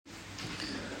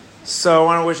So I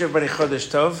want to wish everybody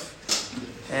Chodesh Tov,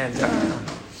 and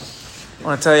I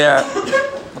want to tell you,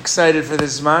 I'm excited for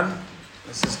this Zman.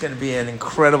 This is going to be an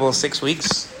incredible 6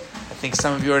 weeks. I think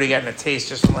some of you already gotten a taste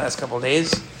just from the last couple of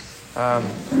days.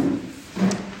 And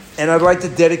I'd like to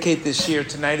dedicate this year.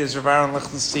 Tonight is Rav Aaron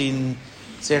Lichtenstein,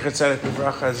 Zecher Tzaraat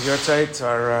B'Bracha's Yortzeit,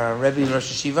 our Rebbe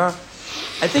Rosh Yeshiva.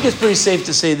 I think it's pretty safe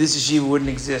to say this yeshiva wouldn't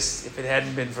exist if it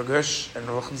hadn't been for Gush and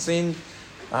Rav Lichtenstein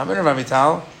and Rav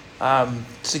Vital.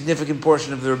 Significant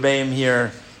portion of the Rebbeim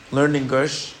here learned in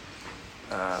Gush.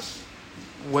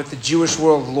 What the Jewish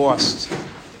world lost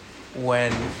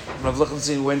when Rav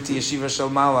Lichtenstein went to Yeshiva Shel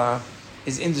Mala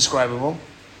is indescribable.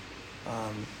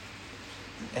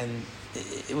 And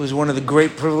it was one of the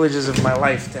great privileges of my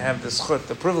life to have the zchut,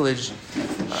 the privilege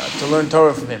to learn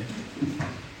Torah from him.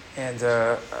 And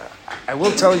I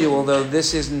will tell you, although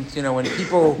this isn't, when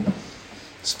people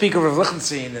speak of Rav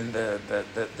Lichtenstein and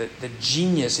the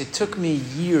genius, it took me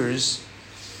years.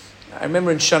 I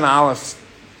remember in Shana Aleph,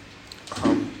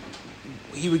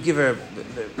 he would give the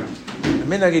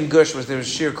minhag in Gush was there was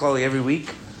shir klali every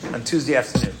week on Tuesday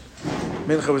afternoon.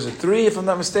 Mincha was at 3, if I'm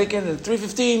not mistaken, and at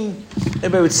 3:15,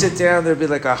 everybody would sit down. There'd be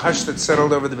like a hush that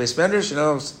settled over the Beis Medrash.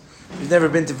 If you've never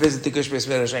been to visit the Gush Beis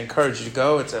Medrash, I encourage you to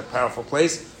go. It's a powerful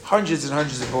place. Hundreds and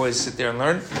hundreds of boys sit there and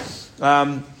learn.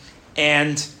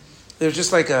 And there's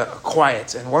just like a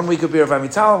quiet. And 1 week would be Rav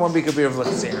Amital, and 1 week would be Rav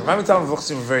Lichtenstein. Rav Amital and Rav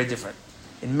Lichtenstein were very different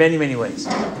in many, many ways.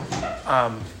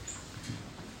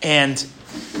 And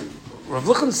Rav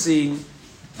Lichtenstein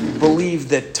believed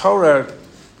that Torah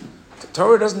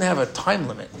doesn't have a time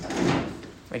limit.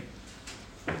 Like,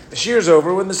 the shir's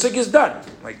over when the sig is done.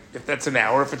 Like, if that's an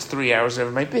hour, if it's 3 hours, whatever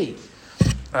it might be.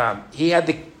 He had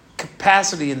the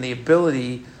capacity and the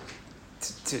ability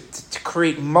to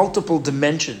create multiple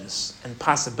dimensions and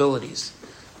possibilities.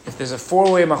 If there's a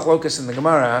 4-way machlokas in the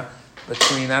Gemara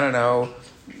between, 4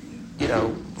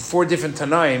 different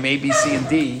Tanaim, A, B, C, and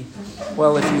D,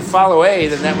 well, if you follow A,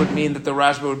 then that would mean that the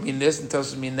Rashba would mean this, and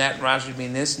Tosfos would mean that, and Rashi would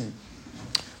mean this.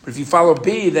 But if you follow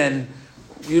B, then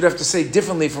you'd have to say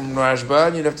differently from Rashba,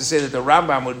 and you'd have to say that the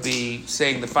Rambam would be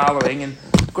saying the following. And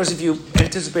of course, if you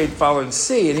anticipate following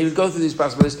C, and he would go through these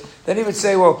possibilities, then he would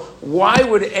say, well, why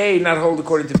would A not hold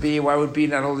according to B? Why would B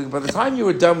not hold? By the time you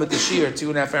were done with the shir,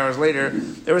 2.5 hours later,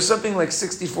 there was something like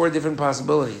 64 different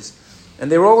possibilities.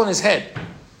 And they were all in his head.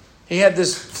 He had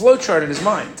this flow chart in his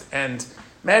mind. And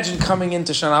imagine coming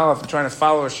into Shana Aleph and trying to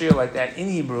follow a shir like that in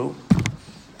Hebrew.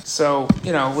 So,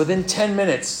 within 10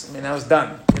 minutes, I was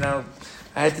done.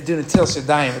 I had to do Natil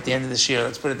Shadayim at the end of the shir,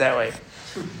 let's put it that way.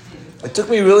 It took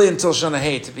me really until Shana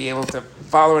Hay to be able to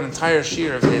follow an entire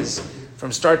shir of his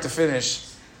from start to finish.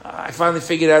 I finally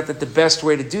figured out that the best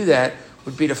way to do that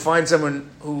would be to find someone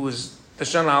who was the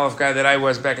Shana Aleph guy that I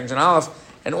was back in Shana Aleph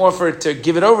and offer to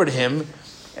give it over to him.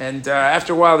 And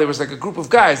after a while, there was like a group of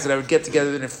guys that I would get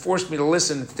together and it forced me to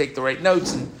listen, to take the right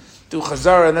notes and do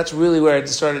Chazara. And that's really where I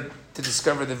started to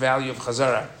discover the value of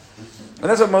Chazara. And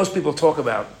that's what most people talk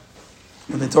about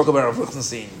when they talk about Rav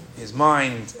Lichtenstein, his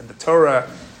mind and the Torah.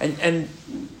 And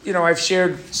I've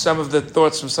shared some of the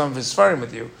thoughts from some of his Sfarim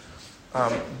with you.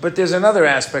 But there's another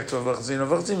aspect to Rav Lichtenstein. Rav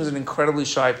Lichtenstein was an incredibly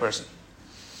shy person.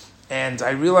 And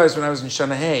I realized when I was in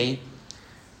Shana Hay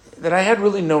that I had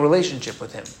really no relationship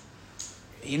with him.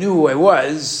 He knew who I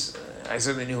was. I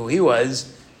certainly knew who he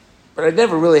was. But I'd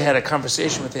never really had a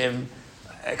conversation with him,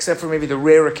 except for maybe the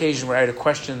rare occasion where I had a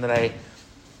question that I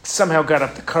somehow got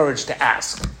up the courage to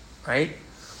ask, right?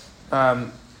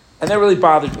 And that really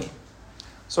bothered me.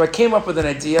 So I came up with an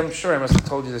idea. I'm sure I must have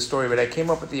told you the story, but I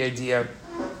came up with the idea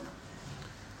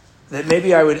that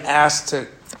maybe I would ask to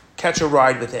catch a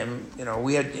ride with him.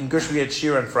 In Gush we had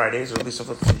shir on Fridays, or at least Rav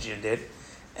Lichtenstein did.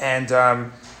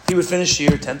 And he would finish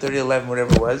shir, 10:30, 11,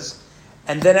 whatever it was.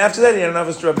 And then after that, he had an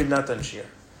Avos Rabbi Natan shir.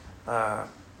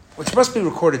 Which must be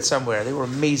recorded somewhere. They were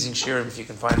amazing shirim if you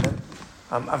can find them.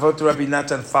 Avot Rabbi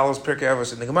Natan follows Pirkei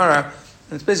Avos in the Gemara,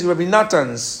 and it's basically Rabbi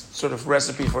Natan's sort of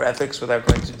recipe for ethics without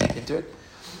going too deep into it.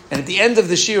 And at the end of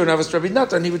the shir in Avos Rabbi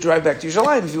Natan, he would drive back to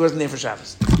Yerushalayim if he wasn't there for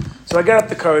Shabbos. So I got up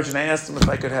the courage and I asked him if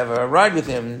I could have a ride with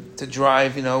him to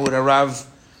drive, with a Rav.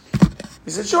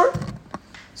 He said, sure.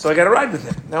 So I got a ride with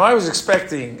him. Now I was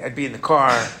expecting I'd be in the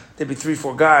car, there'd be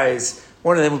 3-4 guys,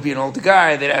 one of them would be an older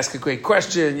guy, they'd ask a great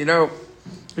question, It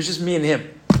was just me and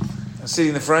him. I was sitting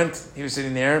in the front. He was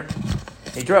sitting there.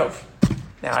 He drove.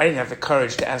 Now, I didn't have the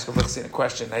courage to ask Rav Lichtenstein a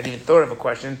question. I didn't even thought of a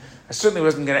question. I certainly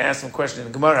wasn't going to ask him a question in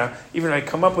the Gemara, even if I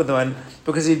come up with one,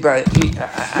 because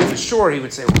I was sure he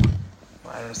would say, well,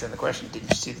 I don't understand the question. Didn't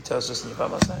you see the Tosfos in the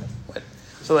Bama side? What?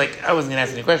 So, I wasn't going to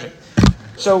ask any question.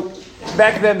 So,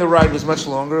 back then, the ride was much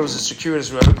longer. It was a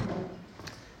circuitous road.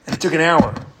 And it took an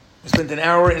hour. I spent an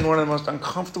hour in one of the most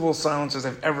uncomfortable silences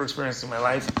I've ever experienced in my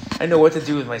life. I know what to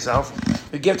do with myself.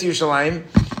 We get to Yerushalayim,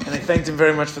 and I thanked him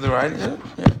very much for the ride. And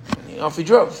off he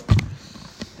drove.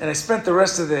 And I spent the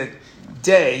rest of the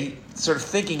day sort of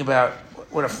thinking about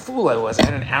what a fool I was. I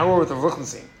had an hour worth of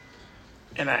Ruchnitzing,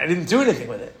 and I didn't do anything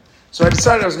with it. So I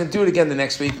decided I was going to do it again the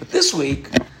next week. But this week,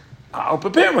 I'll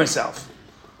prepare myself.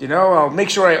 I'll make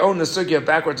sure I own the sugya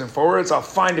backwards and forwards. I'll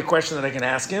find a question that I can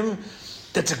ask him.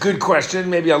 That's a good question.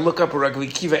 Maybe I'll look up a Rabbi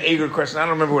Kiva Eger question. I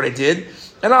don't remember what I did.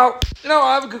 And I'll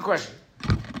have a good question.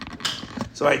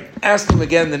 So I asked him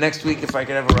again the next week if I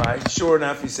could have a ride. Sure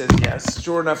enough, he says yes.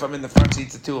 Sure enough, I'm in the front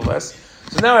seats, the two of us.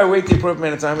 So now I wait the appropriate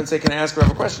amount of time and say, can I ask Rav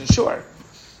a question? Sure.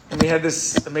 And we had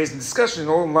this amazing discussion,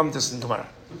 all in Lamtus and Gemara.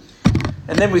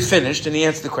 And then we finished, and he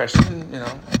answered the question,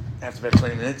 after about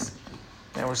 20 minutes.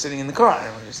 And we're sitting in the car,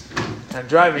 and we're just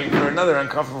driving for another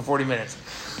uncomfortable 40 minutes.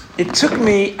 It took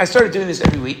me, I started doing this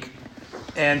every week,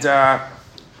 and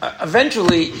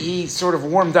eventually he sort of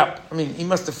warmed up. I mean, he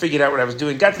must have figured out what I was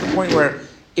doing. Got to the point where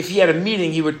if he had a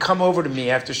meeting, he would come over to me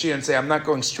after Shia and say, I'm not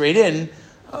going straight in,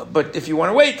 but if you want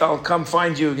to wait, I'll come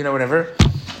find you, whatever.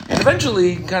 And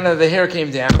eventually, kind of the hair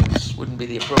came down, which wouldn't be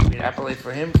the appropriate accolade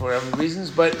for him for other reasons,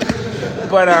 but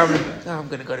I'm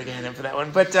going to go to Gehenna for that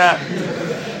one. But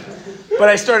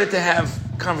I started to have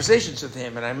conversations with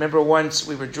him, and I remember once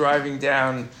we were driving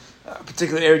down a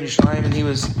particular area in Yerushalayim, and he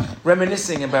was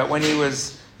reminiscing about when he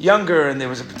was younger, and there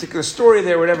was a particular story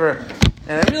there, whatever.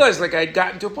 And I realized I'd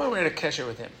gotten to a point where I had a kesher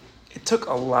with him. It took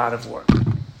a lot of work.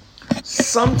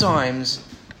 Sometimes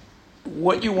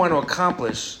what you want to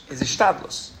accomplish is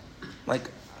ishtadlus.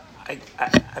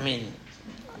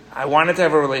 I wanted to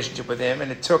have a relationship with him,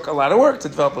 and it took a lot of work to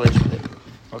develop a relationship with him.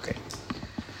 Okay.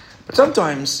 But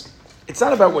sometimes it's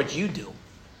not about what you do.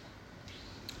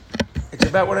 It's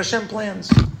about what Hashem plans.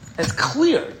 And it's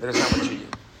clear that it's not what you do.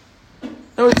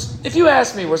 No, if you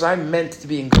ask me, was I meant to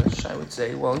be in Gush? I would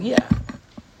say, well, yeah.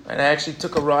 And I actually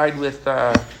took a ride with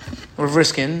Rav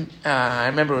Riskin. I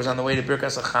remember it was on the way to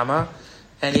Birkas Achama,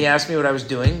 and he asked me what I was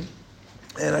doing.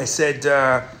 And I said,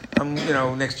 I'm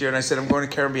next year. And I said, I'm going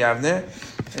to Kerem B'Yavneh.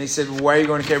 And he said, well, why are you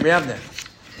going to Kerem B'Yavneh?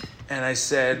 And I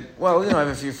said, well, I have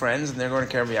a few friends, and they're going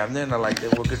to Kerem B'Yavneh, and I like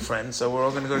them. We're good friends, so we're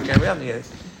all going to go to Kerem B'Yavneh together.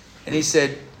 And he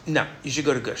said, no, you should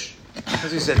go to Gush. That's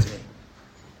what he said to me.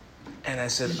 And I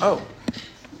said, oh,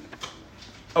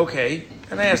 okay.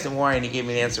 And I asked him why, and he gave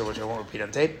me the answer, which I won't repeat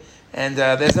on tape. And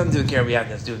there's nothing to do with Kerem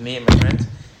B'Yavneh. It's to do with me and my friends.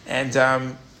 And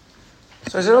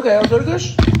so I said, okay, I'll go to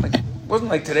Gush. It wasn't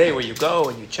like today where you go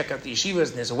and you check out the yeshivas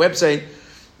and there's a website.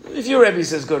 If your Rebbe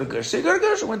says go to Gush, say go to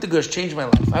Gush. I went to Gush, changed my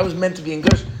life. I was meant to be in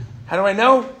Gush. How do I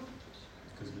know?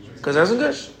 Because I was in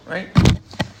Gush, right?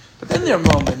 But then there are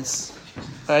moments,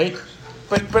 right?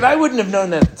 But I wouldn't have known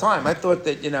that at the time. I thought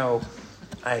that,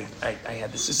 I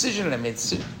had this decision and I made this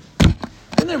decision.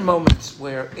 Then there are moments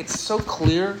where it's so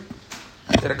clear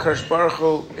that HaKadosh Baruch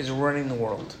Hu is running the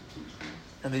world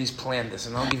and that he's planned this.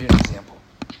 And I'll give you an example.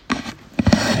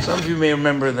 Some of you may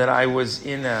remember that I was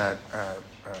in a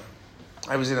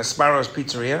Sparrow's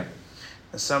Pizzeria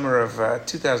the summer of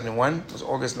 2001. It was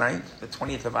August 9th, the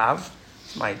 20th of Av.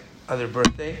 It's my other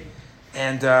birthday.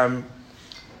 And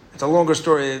it's a longer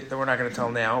story that we're not going to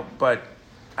tell now, but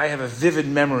I have a vivid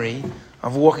memory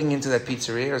of walking into that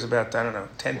pizzeria. It was about,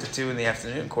 10 to 2 in the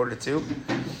afternoon, quarter to 2.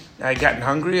 I had gotten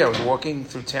hungry. I was walking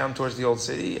through town towards the old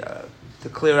city to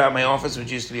clear out my office,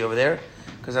 which used to be over there,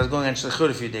 because I was going on shlichut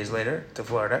a few days later to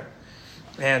Florida.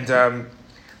 And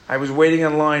I was waiting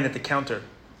in line at the counter,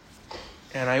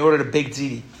 and I ordered a baked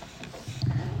ziti.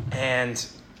 And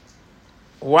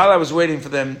while I was waiting for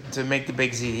them to make the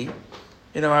baked ziti,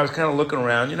 I was kind of looking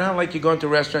around. You know how you go into a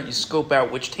restaurant, you scope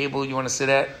out which table you want to sit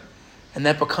at, and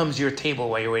that becomes your table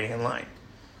while you're waiting in line.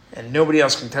 And nobody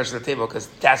else can touch the table because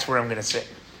that's where I'm going to sit.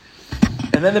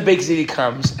 And then the baked ziti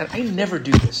comes, and I never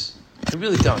do this. I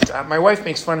really don't. My wife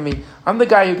makes fun of me. I'm the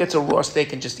guy who gets a raw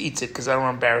steak and just eats it because I don't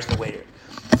want to embarrass the waiter.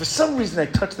 For some reason, I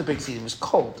touched the baked ziti. It was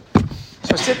cold.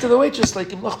 So I said to the waitress,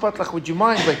 would you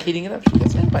mind heating it up? She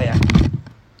goes, yeah.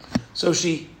 So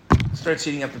she starts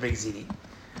heating up the baked ziti.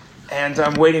 And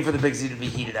I'm waiting for the baked ziti to be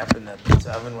heated up in the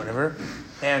pizza oven, whatever.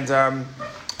 And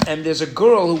there's a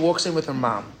girl who walks in with her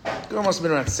mom. The girl must have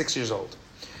been around 6 years old.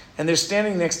 And they're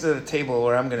standing next to the table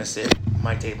where I'm going to sit,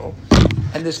 my table.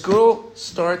 And this girl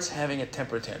starts having a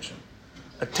temper tantrum.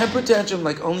 A temper tantrum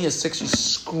like only a 6. She's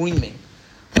screaming.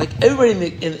 Everybody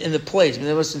in the place,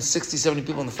 there must have been 60, 70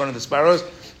 people in the front of the Sparrows,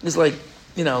 is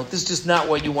this is just not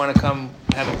what you want to come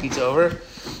have a pizza over.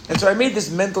 And so I made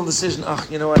this mental decision,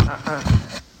 you know what, I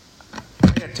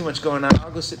got too much going on,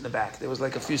 I'll go sit in the back. There was a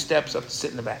few steps up to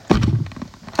sit in the back.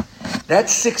 That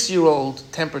 6-year-old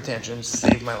temper tantrum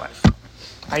saved my life.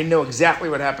 I know exactly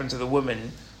what happened to the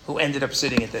woman who ended up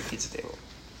sitting at that pizza table.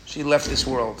 She left this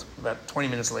world about 20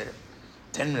 minutes later,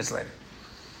 10 minutes later.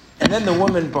 And then the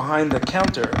woman behind the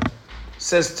counter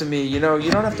says to me, you don't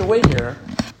have to wait here.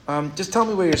 Just tell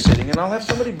me where you're sitting, and I'll have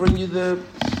somebody bring you the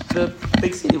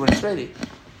big CD when it's ready.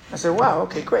 I said, wow,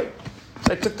 okay, great.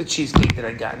 So I took the cheesecake that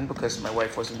I'd gotten because my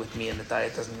wife wasn't with me, and the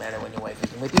diet doesn't matter when your wife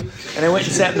isn't with you. And I went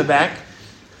and sat in the back.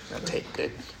 I'll take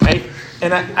good, right?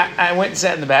 And I went and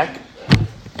sat in the back.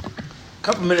 A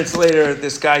couple minutes later,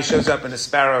 this guy shows up in a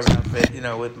Sparrow's outfit,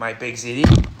 with my big ziti.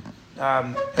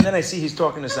 And then I see he's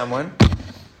talking to someone.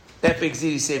 That big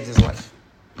ziti saved his life,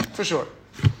 for sure.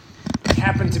 He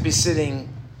happened to be sitting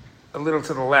a little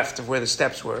to the left of where the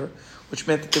steps were, which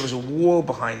meant that there was a wall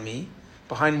behind me,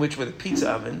 behind which were the pizza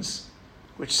ovens,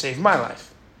 which saved my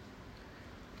life.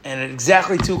 And at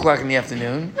exactly 2 o'clock in the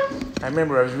afternoon, I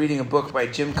remember I was reading a book by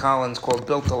Jim Collins called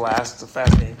Built to Last. It's a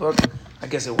fascinating book. I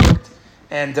guess it worked.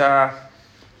 And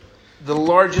the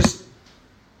largest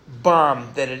bomb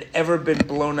that had ever been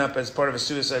blown up as part of a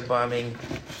suicide bombing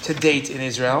to date in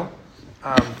Israel.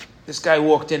 This guy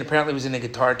walked in, apparently it was in a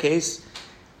guitar case.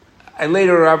 I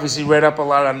later obviously read up a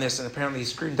lot on this, and apparently he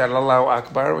screamed out Allahu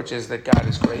Akbar, which is that God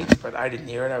is great, but I didn't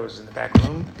hear it. I was in the back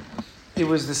room. It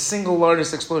was the single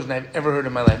largest explosion I've ever heard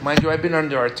in my life. Mind you, I've been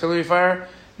under artillery fire,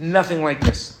 nothing like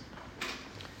this.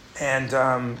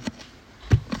 And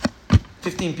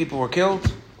 15 people were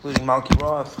killed, including Malki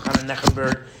Roth. Hannah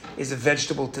Nechenberg is a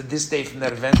vegetable to this day from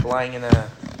that event, lying in a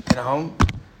home.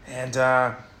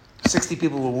 And 60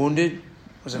 people were wounded.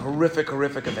 It was a horrific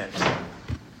event.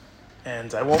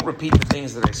 And I won't repeat the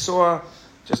things that I saw.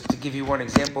 Just to give you one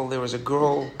example, there was a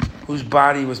girl whose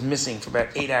body was missing for about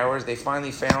 8 hours. They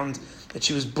finally found that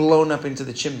she was blown up into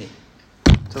the chimney.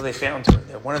 So they found her.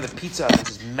 One of the pizza ovens,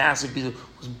 this massive pizza,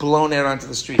 was blown out onto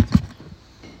the street.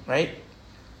 Right?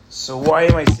 So why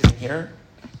am I sitting here?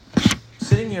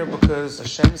 Sitting here because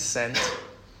Hashem sent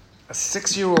a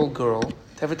 6-year-old girl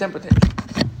to have a temper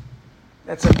tantrum.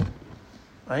 That's it.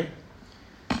 Right?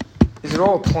 Is it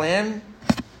all a plan?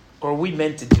 Or are we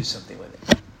meant to do something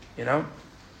with it?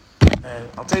 And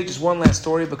I'll tell you just one last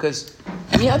story, because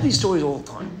we have these stories all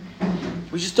the time.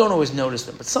 We just don't always notice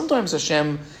them. But sometimes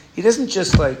Hashem, He doesn't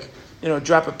just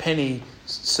drop a penny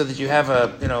so that you have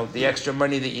the extra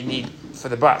money that you need for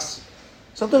the bus.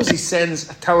 Sometimes He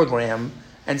sends a telegram,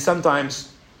 and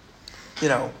sometimes,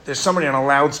 there's somebody on a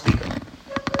loudspeaker.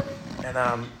 And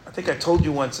I think I told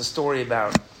you once a story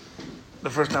about the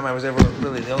first time I was ever,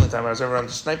 really the only time I was ever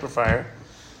under sniper fire.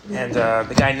 And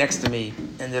the guy next to me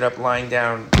ended up lying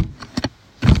down,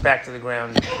 his back to the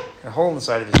ground, a hole in the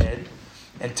side of his head.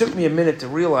 And it took me a minute to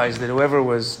realize that whoever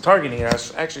was targeting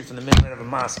us, actually from the minaret of a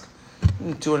mosque,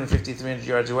 250, 300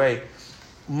 yards away,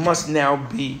 must now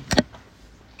be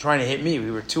trying to hit me.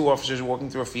 We were 2 officers walking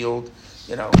through a field,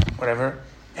 whatever.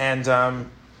 And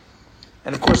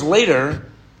of course later,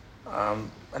 and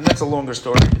that's a longer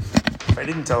story. If I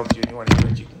didn't tell it to you and you want to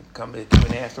hear it, you can come to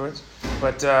Q&A afterwards.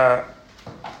 But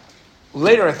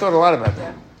later I thought a lot about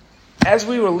that. As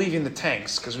we were leaving the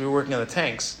tanks, because we were working on the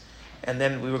tanks, and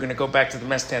then we were going to go back to the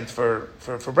mess tent for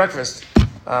breakfast,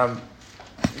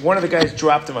 one of the guys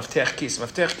dropped a maftech kis.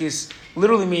 Maftech kis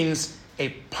literally means a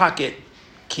pocket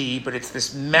key, but it's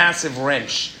this massive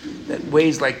wrench that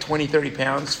weighs like 20, 30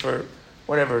 pounds for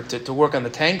whatever, to work on the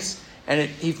tanks. And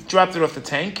he dropped it off the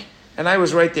tank, and I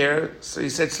was right there. So he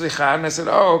said, Slicha, and I said,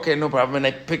 oh, okay, no problem. And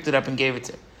I picked it up and gave it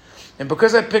to him. And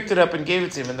because I picked it up and gave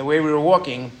it to him, and the way we were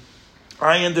walking,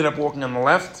 I ended up walking on the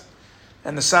left,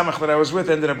 and the samach that I was with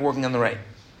ended up walking on the right.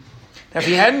 Now, if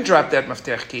he hadn't dropped that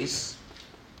maftech kis,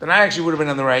 then I actually would have been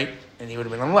on the right, and he would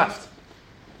have been on the left.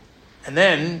 And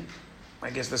then, I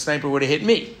guess the sniper would have hit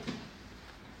me.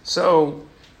 So,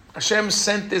 Hashem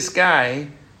sent this guy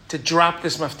to drop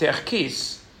this maftech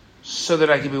kis so that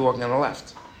I could be walking on the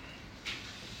left.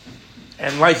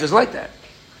 And life is like that,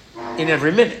 in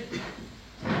every minute.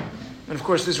 And of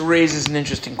course, this raises an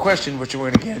interesting question, which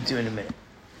we're going to get into in a minute.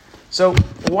 So,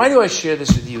 why do I share this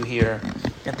with you here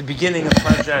at the beginning of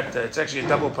Parashat? It's actually a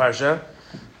double Parsha.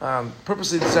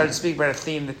 Purposely decided to speak about a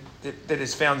theme that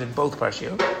is found in both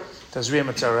Parshiyot, Tazria,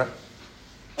 Metzora.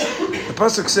 The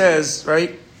pasuk says,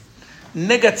 right,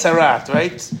 Nega Tzaraat,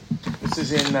 right? This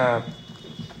is in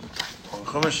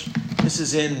This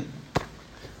is in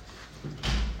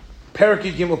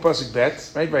Parakid Gimel Pasuk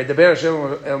Bet, right? By Daber Hashem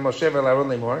El Moshe El Aaron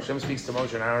Lemor. Hashem speaks to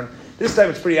Moshe and Aaron. This time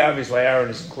it's pretty obvious why Aaron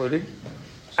is included.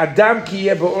 Adam ki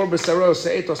yeh ba'or b'saro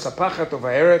se'eto sapachat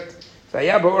ova'eret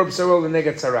v'aya ba'or b'saro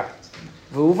l'nega tzarat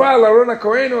v'uva al Aaron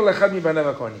HaKohen l'echad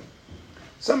mibanav HaKohanim.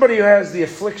 Somebody who has the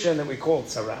affliction that we call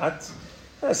Tzaraat,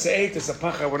 se'et,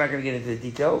 sapachat, we're not going to get into the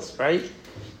details, right?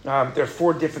 There are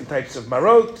 4 different types of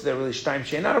marot. They're really shtaim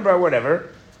shein arba, whatever.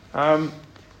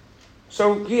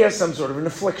 So he has some sort of an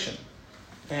affliction.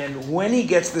 And when he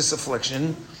gets this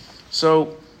affliction,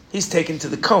 so he's taken to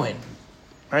the Kohen,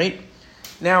 right?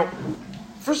 Now,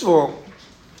 first of all,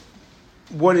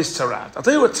 what is tzaraat? I'll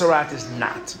tell you what tzaraat is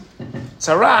not.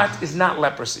 Tzaraat is not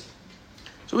leprosy.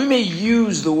 So we may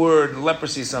use the word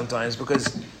leprosy sometimes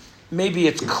because maybe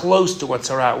it's close to what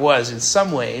tzaraat was in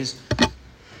some ways,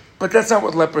 but that's not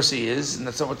what leprosy is, and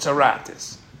that's not what tzaraat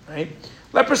is, right?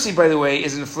 Leprosy, by the way,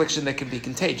 is an affliction that can be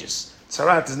contagious.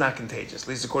 Tzaraat is not contagious, at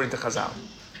least according to Chazal,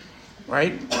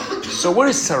 right? So what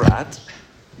is tzaraat?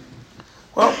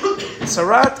 Well,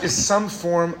 tzaraat is some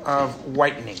form of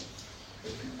whitening.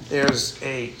 There's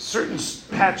a certain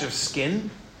patch of skin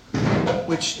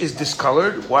which is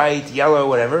discolored, white, yellow,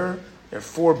 whatever. There are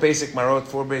 4 basic marot,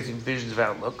 4 basic visions of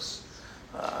how it looks.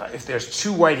 If there's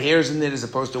 2 white hairs in it as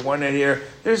opposed to 1 white hair,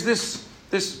 there's this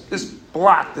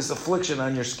blot, this affliction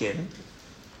on your skin.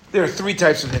 There are 3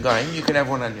 types of nagaim. You can have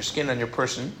one on your skin, on your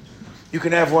person. You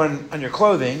can have one on your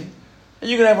clothing. And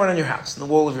you can have one on your house, on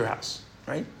the wall of your house,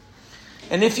 right?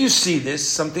 And if you see this,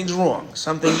 something's wrong.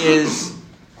 Something is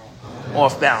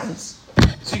off balance.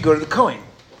 So you go to the Kohen.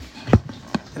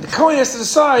 And the Kohen has to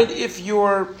decide if you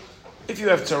have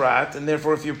tzaraat, and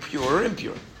therefore if you're pure or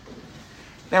impure.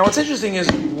 Now what's interesting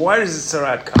is, why does the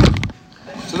tzaraat come?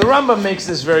 So the Rambam makes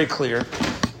this very clear.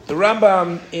 The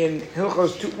Rambam in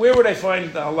Hilchos, where would I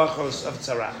find the halachos of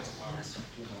tzaraat?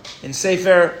 In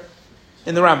Sefer,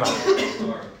 in the Rambam.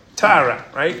 Tara,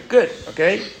 right? Good,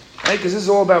 okay? Right? Because this is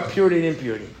all about purity and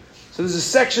impurity. So there's a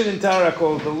section in Tara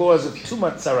called the laws of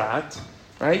Tumat Tzaraat,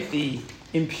 right? The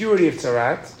impurity of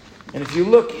Tzaraat. And if you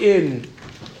look in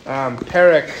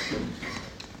Perek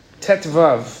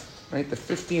Tetvav, right, the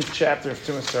 15th chapter of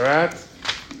Tumat Tzaraat,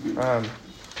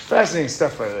 fascinating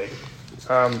stuff, by the way.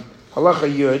 Halacha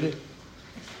Yud,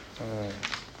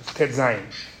 Tet Zayin,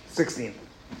 16.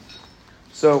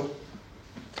 So,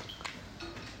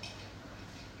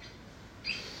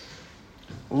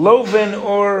 Loven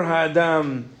or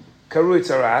Hadam Karui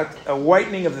Tzaraat, a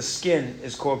whitening of the skin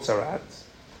is called Tzaraat.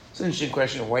 It's an interesting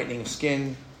question, whitening of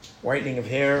skin, whitening of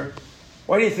hair.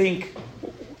 Why do you think,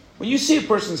 when you see a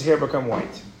person's hair become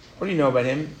white, what do you know about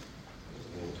him?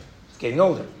 He's getting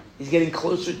older. He's getting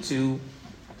closer to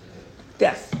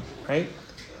death, right?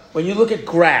 When you look at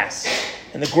grass,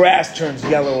 and the grass turns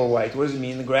yellow or white, what does it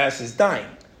mean? The grass is dying,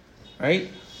 right?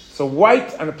 So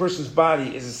white on a person's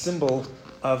body is a symbol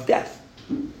of death.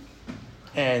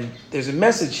 And there's a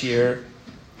message here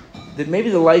that maybe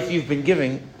the life you've been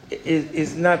giving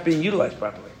is not being utilized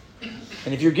properly.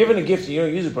 And if you're given a gift and you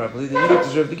don't use it properly, then you don't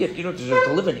deserve the gift. You don't deserve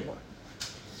to live anymore.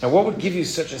 Now, what would give you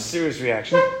such a serious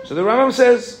reaction? So the Rambam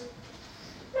says,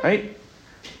 right?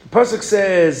 The pasuk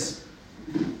says,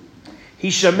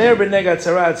 "Hishamer b'nega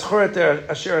tzaraat zchoret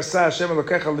asher asa Hashem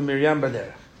Elokecha leMiriam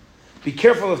b'derech." Be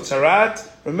careful of tzaraat.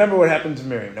 Remember what happened to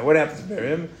Miriam. Now, what happened to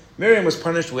Miriam? Miriam was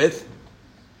punished with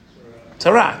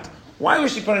tzaraat. Why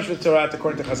was she punished with tzaraat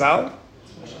according to Chazal?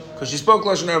 Because she spoke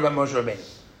Lashon Hara about Moshe Rabbeinu.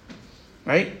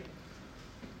 Right?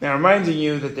 Now, reminding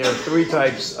you that there are 3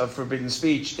 types of forbidden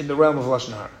speech in the realm of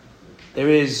Lashon Hara. There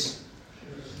is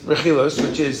Rechilos,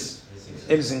 which is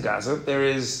innocent gossip. There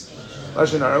is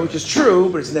Lashon Hara, which is true,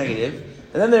 but it's negative.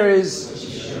 And then there is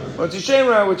Motzi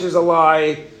Shemra, which is a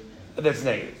lie that's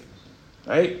negative.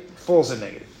 Right? False and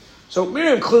negative. So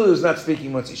Miriam clearly was not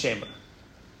speaking Motzi Shemra.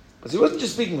 Because he wasn't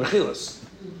just speaking Rechilos.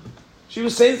 She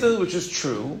was saying something which was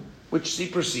true, which she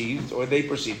perceived, or they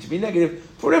perceived to be negative,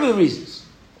 for whatever the reasons.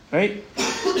 Right?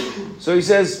 So he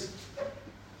says,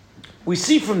 we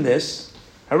see from this,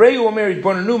 obviously the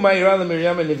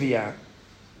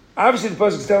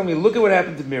pasuk is telling me, look at what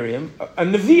happened to Miriam, a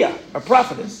Neviah, a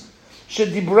prophetess. She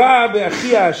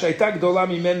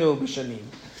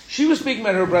was speaking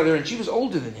about her brother, and she was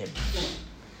older than him.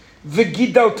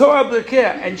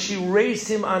 And she raised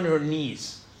him on her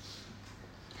knees.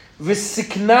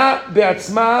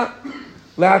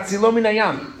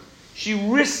 She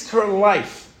risked her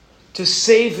life to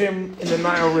save him in the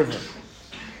Nile River.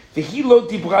 And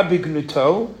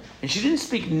she didn't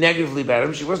speak negatively about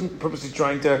him. She wasn't purposely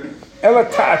trying to.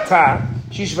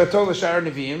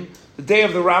 The day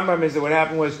of the Rambam is that what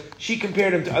happened was she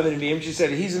compared him to other Nevi'im. She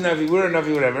said, he's a Navi, we're a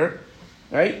Navi, whatever.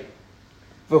 Right?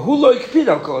 And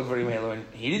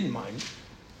he didn't mind.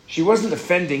 She wasn't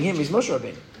offending him. He's Moshe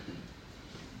Rabbeinu.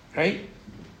 Right?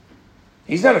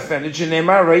 He's not offended. He doesn't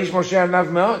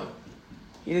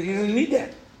need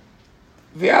that.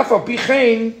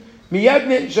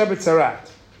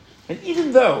 And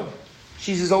even though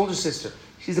she's his older sister,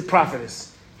 she's a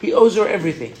prophetess, he owes her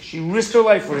everything. She risked her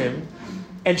life for him,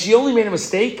 and she only made a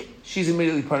mistake. she's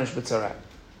immediately punished with Tzaraat.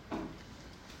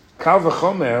 Kal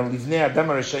v'chomer livnei adam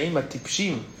harasha'im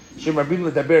atipshim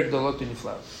shemarbim ledaber gdolot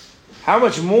u'niflaot. How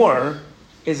much more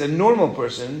is a normal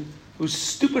person who's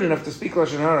stupid enough to speak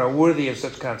Lashon Hara worthy of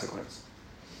such consequence?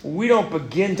 We don't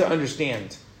begin to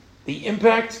understand the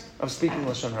impact of speaking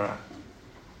Lashon Hara.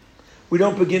 We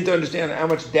don't begin to understand how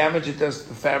much damage it does to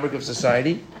the fabric of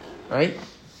society, right?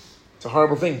 It's a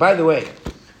horrible thing. By the way,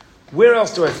 where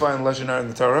else do I find Lashon Hara in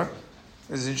the Torah?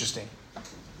 This is interesting.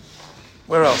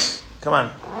 Where else? Come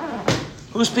on.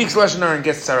 Who speaks Lashon Hara and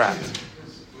gets Tzaraat?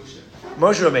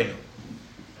 Moshe Rabbeinu.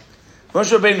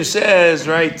 Moshe Rabbeinu says,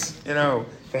 right,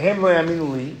 Vehem lo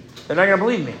yaminu li, they're not going to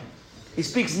believe me. He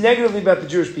speaks negatively about the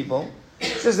Jewish people. He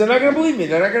says, they're not going to believe me.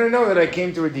 They're not going to know that I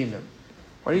came to redeem them.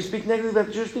 Why do you speak negatively about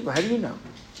the Jewish people? How do you know?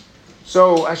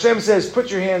 So Hashem says, put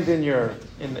your hand in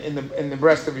the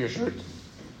breast of your shirt.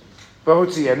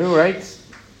 V'hotziyanu, right?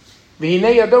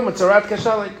 V'hinei yadom Tzaraat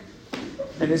kashalik.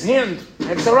 And his hand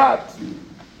had Tzaraat.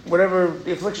 Whatever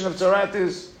the affliction of Tzaraat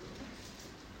is.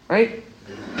 Right?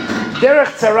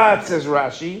 Derech Tzaraat, says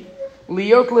Rashi,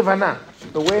 liot levana.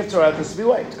 The way of Tzaraat is to be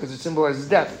white, because it symbolizes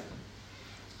death.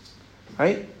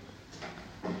 Right?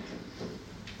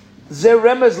 Ze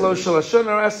remez lo shalashon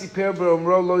hara siper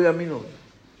be'omro lo yaminu li.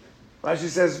 Rashi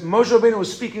says, Moshe Rabbeinu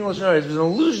was speaking Lashon Hara. It was an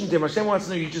allusion to him. Hashem wants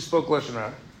to know you just spoke Lashon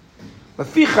Hara.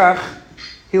 Lefichach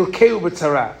hilkeu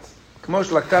b'Tzaraat.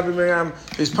 Kamosh lakta b'Miriam.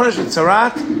 He's punished with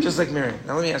Tzaraat, just like Miriam.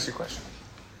 Now let me ask you a question.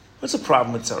 What's the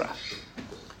problem with Tzaraat?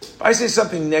 If I say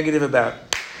something negative about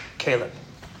Caleb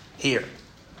here,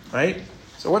 right?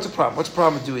 So what's the problem? What's the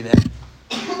problem with doing that?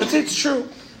 Let's say it's true.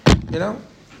 I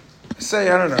say,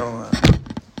 I don't know,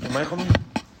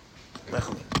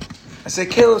 I say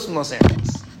Caleb's from Los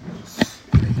Angeles.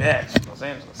 Bad, from Los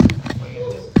Angeles.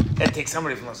 That takes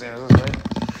somebody from Los Angeles, right?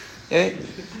 Okay?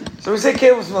 So we say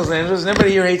Caleb's from Los Angeles, and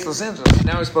everybody here hates Los Angeles.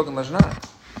 Now we've spoken Lashon Hara.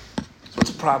 So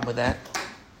what's the problem with that?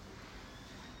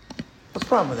 What's the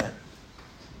problem with that?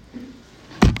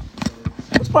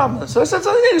 What's the problem with that? So I said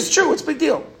something that is true. What's the big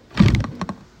deal?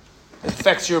 It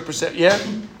affects your perception. Yeah?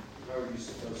 How are you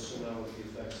supposed to know what the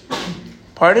effects are?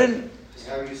 Pardon?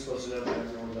 How are you supposed to know that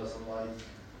everyone doesn't like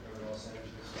Los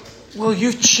Angeles? Well,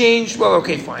 you've changed. Well,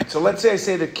 okay, fine. So let's say I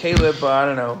say that Caleb, I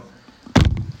don't know,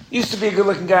 used to be a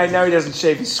good-looking guy. Now he doesn't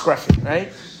shave. He's scruffy,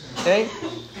 right? Okay?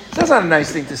 That's not a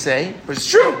nice thing to say, but it's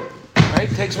true. Right?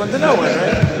 It takes one to know one,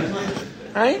 right?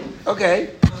 Right?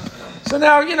 Okay. So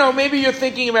now, maybe you're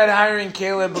thinking about hiring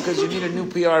Caleb because you need a new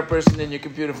PR person in your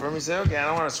computer firm. You say, okay, I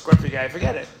don't want a scruffy guy.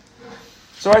 Forget it.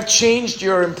 So I've changed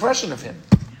your impression of him.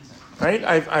 Right?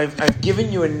 I've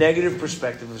given you a negative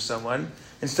perspective of someone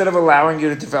instead of allowing you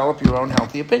to develop your own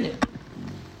healthy opinion.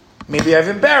 Maybe I've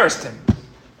embarrassed him.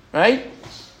 Right?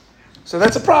 So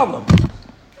that's a problem.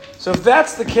 So if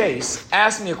that's the case,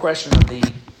 ask me a question on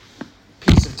the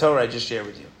piece of Torah I just shared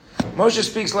with you. Moshe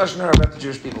speaks Lashon Hara about the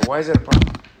Jewish people. Why is that a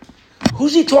problem?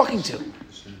 Who's he talking to?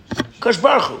 Akash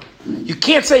Baruch Hu. You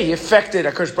can't say he affected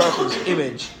Akash Baruch Hu's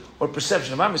image or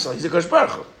perception of Am Yisrael. He's Akash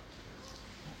Baruch Hu.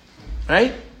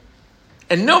 Right?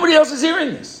 And nobody else is hearing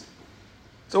this.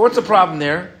 So what's the problem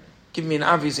there? Give me an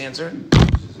obvious answer.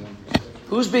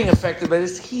 Who's being affected by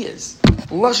this? He is.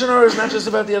 Lashon Hara is not just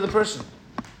about the other person.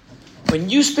 When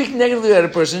you speak negatively about a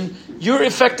person, you're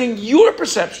affecting your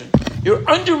perception. You're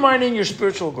undermining your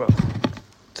spiritual growth.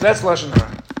 So that's Lashon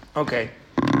Hara. Okay.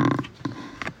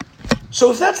 So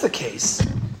if that's the case,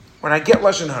 when I get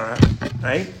Lashon Hara,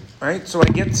 right? So I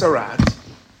get Tzaraat,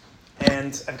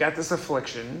 and I've got this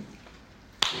affliction,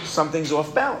 something's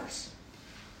off balance.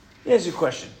 Here's your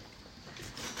question.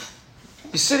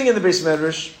 You're sitting in the Beis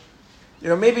Medrash,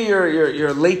 maybe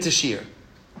you're late to Shir,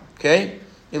 okay?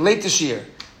 You're late to Shir,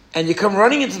 and you come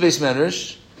running into the Beis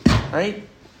Medrash, right?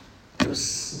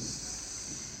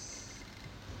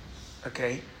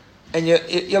 Okay. And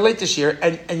you're late this year,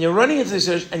 and you're running into the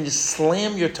church, and you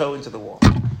slam your toe into the wall.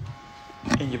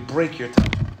 And you break your toe.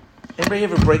 Anybody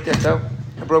ever break their toe?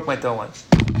 I broke my toe once.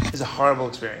 It's a horrible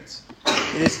experience.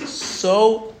 It is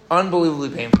so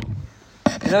unbelievably painful.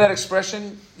 You know that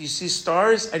expression, you see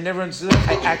stars? I never understood it.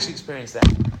 I actually experienced that.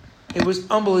 It was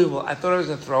unbelievable. I thought I was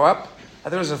going to throw up. I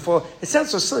thought I was going to fall. It sounds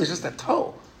so silly. It's just a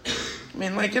toe. I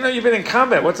mean, you've been in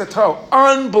combat. What's a toe?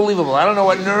 Unbelievable. I don't know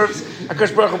what nerves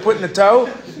Akash Baruch Hu put in the toe,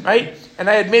 right? And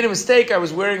I had made a mistake. I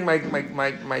was wearing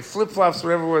my flip-flops,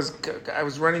 whatever it was. I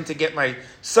was running to get my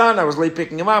son. I was late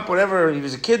picking him up, whatever. He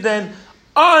was a kid then.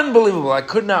 Unbelievable. I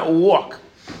could not walk.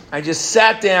 I just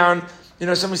sat down.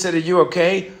 Somebody said, are you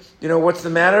okay? What's the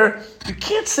matter? You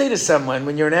can't say to someone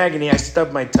when you're in agony, I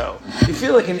stubbed my toe. You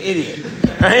feel like an idiot,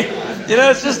 right?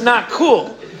 It's just not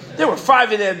cool. There were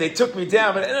 5 of them. They took me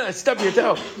down, but I stubbed your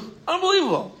toe.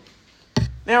 Unbelievable.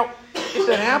 Now, if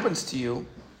that happens to you,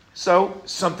 so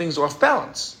something's off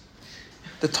balance.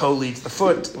 The toe leads the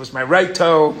foot. It was my right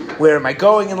toe. Where am I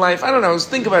going in life? I don't know. Let's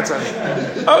think about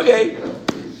something. Okay.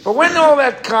 But when all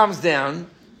that calms down,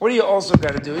 what do you also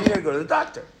got to do? You got to go to the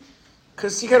doctor.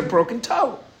 Because you got a broken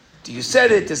toe. Do you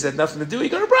set it? Does that have nothing to do? You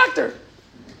go to the doctor.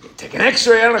 You take an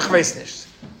x-ray. I don't know.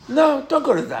 No, don't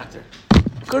go to the doctor.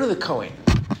 Go to the Kohen.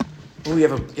 Oh, you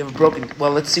have a broken...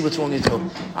 Well, let's see what's wrong with your toe.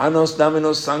 Anos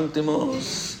Dominos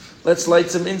Sanctimos. Let's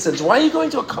light some incense. Why are you going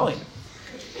to a Kohen?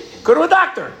 Go to a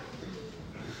doctor.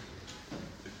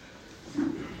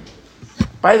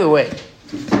 By the way,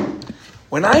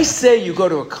 when I say you go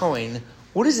to a Kohen,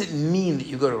 what does it mean that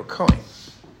you go to a Kohen?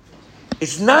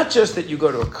 It's not just that you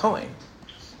go to a Kohen.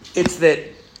 It's that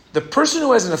the person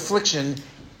who has an affliction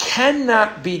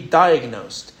cannot be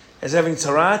diagnosed as having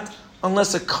Tzaraat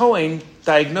unless a Kohen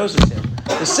diagnoses him.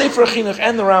 The Sefer Chinuch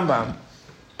and the Rambam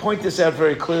point this out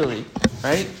very clearly,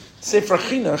 right? Sefer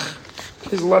Chinuch,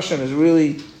 his Lashon is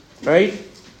really, right?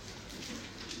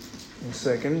 One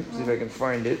second, see if I can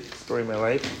find it. Story of my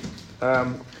life.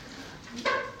 Aval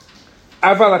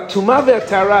hatuma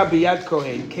ve'atara biyad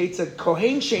kohen. Kate said,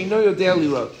 kohen she'ino yodea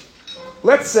lirot.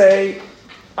 Let's say,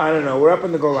 I don't know, we're up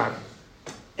in the Golan.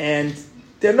 And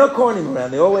there are no kohenim around.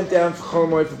 They all went down for Chol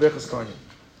Moed for Birchas Kohenim.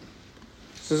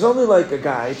 So there's only like a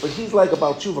guy, but he's like a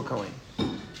Baal Tshuva Kohen.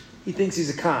 He thinks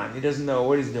he's a Khan. He doesn't know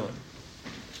what he's doing.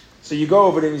 So you go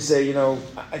over to him and you say,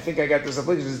 I think I got this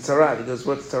affliction. It's Tzaraat. He goes,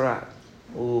 what's Tzaraat?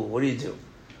 Ooh, what do you do?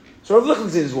 So Rav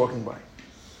Lichtenstein is walking by.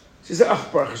 She said,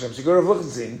 Baruch Hashem. So you go to Rav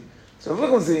Lichtenstein. So Rav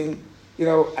Lichtenstein,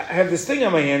 I have this thing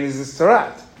on my hand. Is this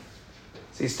Tzaraat?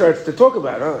 So he starts to talk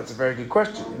about, it's a very good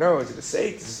question. Is it a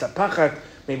seit? Is it a pachat?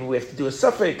 Maybe we have to do a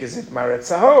suffix. Is it maret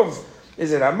sahov?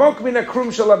 Is it amok min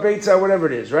akrum shalabeitza? Whatever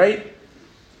it is, right?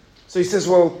 So he says,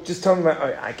 well, just tell me.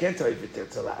 I can't tell you if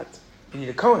it's Tzaraat. You need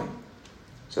a Kohen.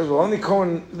 He says, well, only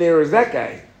Kohen there is that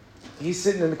guy. He's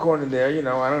sitting in the corner there,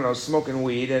 I don't know, smoking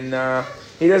weed, and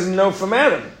he doesn't know from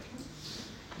Adam.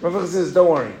 Rav says, don't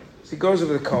worry. So he goes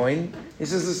over to the Kohen. He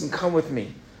says, listen, come with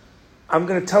me. I'm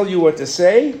going to tell you what to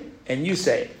say, and you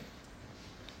say it.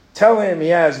 Tell him he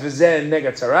has v'zeh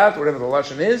nega tzaraat, whatever the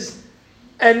lashon is,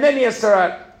 and then he has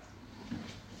tzaraat.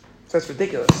 So that's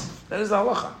ridiculous. That is the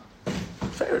halacha.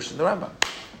 Fairish in the Rambam.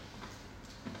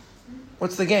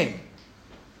 What's the game?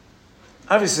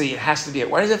 Obviously, it has to be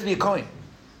why does it have to be a Kohen?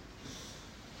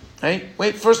 Right?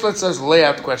 Wait, first let's lay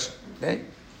out the question. Okay?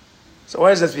 So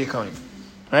why does that have to be a Kohen?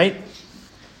 Right?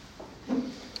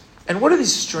 And what are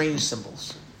these strange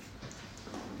symbols?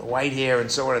 The white hair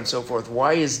and so on and so forth.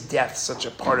 Why is death such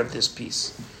a part of this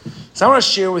piece? So I want to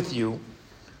share with you,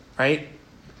 right?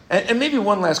 And maybe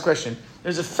one last question.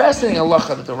 There's a fascinating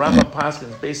halacha that the Rambam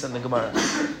paskins based on the Gemara.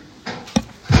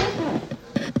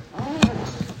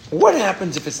 What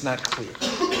happens if it's not clear?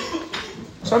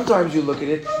 Sometimes you look at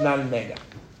it, it's not a nega.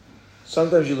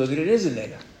 Sometimes you look at it, it is a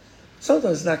nega.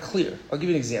 Sometimes it's not clear. I'll give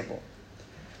you an example.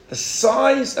 The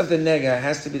size of the nega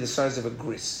has to be the size of a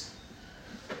gris.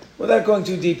 Without going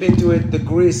too deep into it, the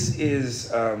gris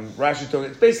is, Rashi told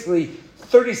it's basically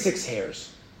 36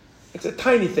 hairs. It's a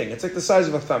tiny thing. It's like the size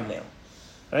of a thumbnail.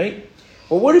 Right?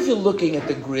 Well, what if you're looking at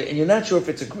the gris and you're not sure if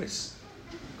it's a gris?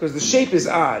 Because the shape is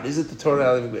odd. Is it the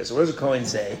Torah of a gris? So what does the Kohen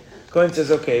say? Kohen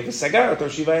says, okay,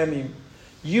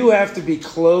 you have to be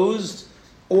closed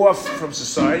off from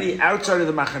society, outside of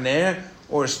the machaneh,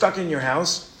 or stuck in your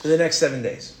house for the next 7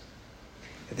 days.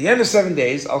 At the end of 7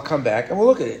 days, I'll come back and we'll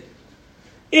look at it.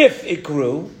 If it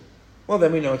grew, well,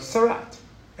 then we know it's tzaraat.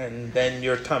 And then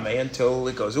you're tameh until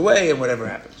it goes away and whatever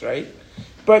happens, right?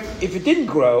 But if it didn't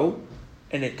grow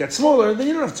and it got smaller, then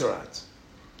you don't have tzaraat.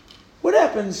 What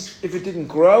happens if it didn't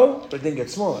grow but it didn't get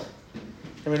smaller?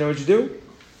 Everybody know what you do?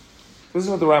 This is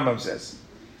what the Rambam says.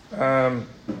 I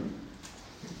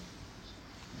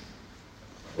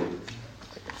can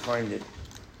find it.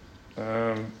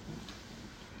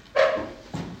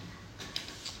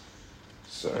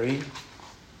 Sorry.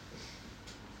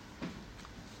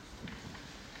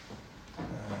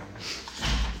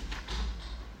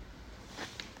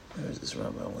 Where's this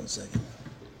Rambam? 1 second.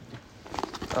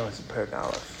 Oh, it's in Perek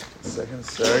Aleph. 1 second,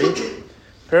 sorry.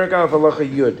 Perek Aleph halacha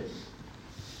Yud.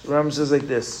 The Rambam says like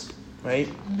this, right?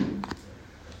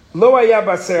 Lo haya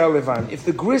baser levan. If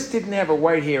the gris didn't have a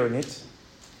white hair in it,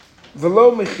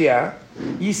 v'lo mechia,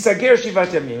 yisager shivat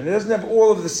yamim. It doesn't have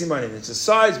all of the simanim. It's a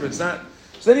size, but it's not.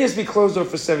 So then he has to be closed off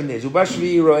for 7 days.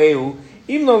 Ubashvi roehu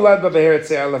im nolad b'beher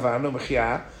tzei levan no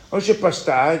mechia o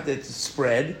shepashta that's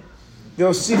spread. Then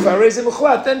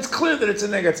it's clear that it's a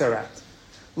nega tzaraat.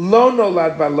 Lo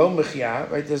nolad ba lo mechia,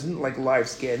 right? There's like live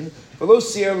skin. V'lo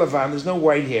sier levan, there's no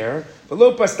white hair.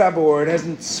 V'lo pasta b'or, it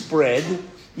hasn't spread.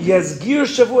 Yazgir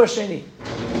Shavua Sheni.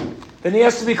 Then he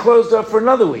has to be closed up for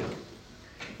another week.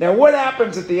 Now, what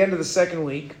happens at the end of the second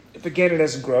week? If again it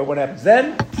doesn't grow, what happens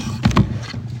then?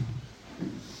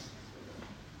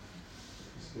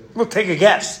 We'll take a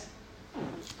guess.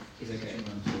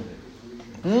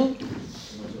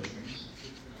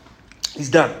 He's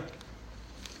done.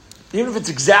 Even if it's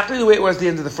exactly the way it was at the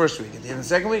end of the first week. At the end of the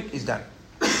second week, he's done.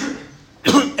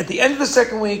 At the end of the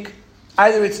second week,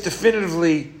 either it's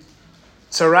definitively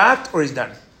Tzaraat or he's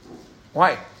done.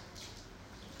 Why?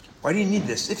 Why do you need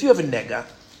this? If you have a nega,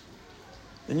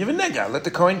 then you have a nega. Let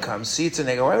the Kohen come, see it's a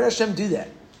nega. Why would Hashem do that?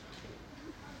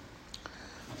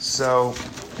 So,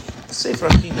 the Sefer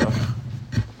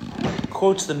HaChinuch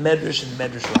quotes the Medrash and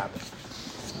Medrash Rabbah.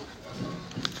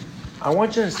 I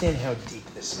want you to understand how deep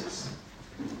this is.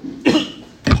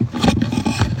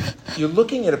 You're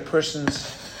looking at a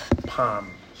person's palm,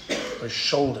 or his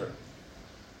shoulder,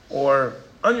 or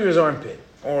under his armpit,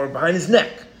 or behind his neck.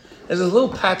 There's a little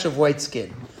patch of white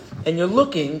skin. And you're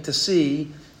looking to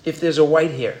see if there's a white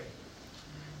hair.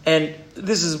 And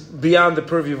this is beyond the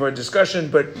purview of our discussion,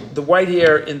 but the white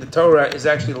hair in the Torah is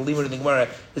actually the limud in the Gemara,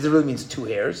 is it really means two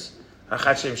hairs.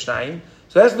 Achat shem shnayim.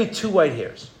 So there has to be two white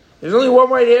hairs. If there's only one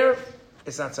white hair,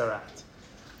 it's not Tzaraat.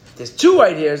 If there's two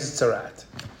white hairs, it's Tzaraat.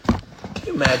 Can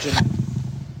you imagine?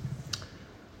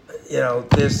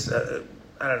 There's,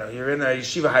 you're in a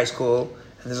yeshiva high school,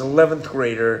 and there's an 11th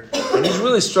grader, and he's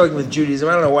really struggling with Judaism.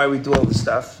 I don't know why we do all this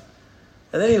stuff.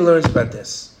 And then he learns about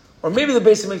this. Or maybe the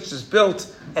Beis HaMikdash is built,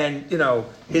 and,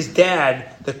 his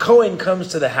dad, the Kohen, comes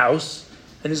to the house,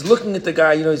 and he's looking at the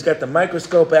guy, he's got the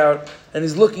microscope out, and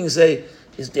he's looking and say,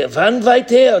 is there one white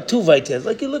hair or two white hairs?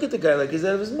 Like, you look at the guy like he's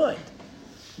out of his mind.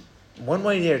 One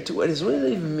white hair, two white hairs, what does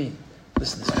that even mean?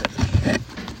 Listen to this.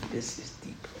 This is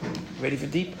deep. Ready for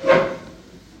deep?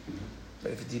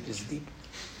 Ready for deep? This is deep.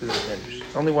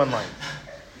 It's only one line.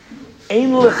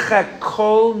 Ein lecha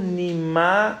kol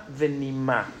nima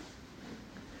v'nima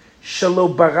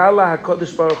shelo bara la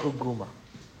HaKadosh Baruch Hu guma.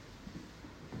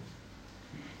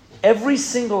 Every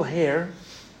single hair,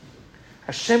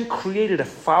 Hashem created a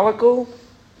follicle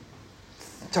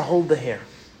to hold the hair.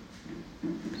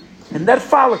 And that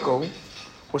follicle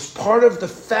was part of the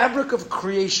fabric of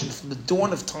creation from the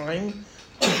dawn of time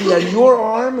to be on your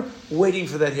arm waiting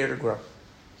for that hair to grow.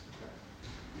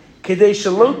 The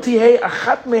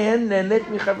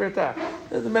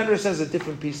Medrash says a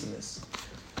different piece in this.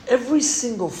 Every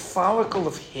single follicle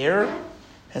of hair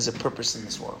has a purpose in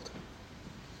this world.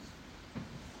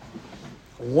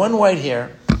 One white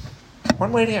hair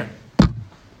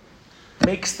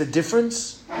makes the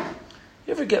difference.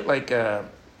 You ever get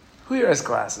who here has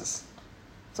glasses?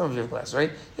 Some of you have glasses, right?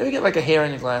 You ever get a hair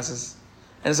in your glasses?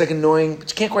 And it's annoying, but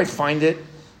you can't quite find it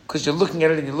because you're looking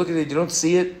at it and you look at it, you don't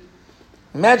see it.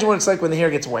 Imagine what it's like when the hair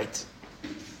gets white.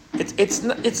 It's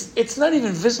not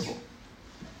even visible.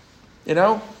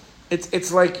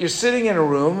 It's like you're sitting in a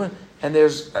room and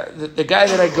there's the guy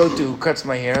that I go to who cuts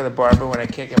my hair, the barber, when I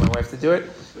can't get my wife to do it.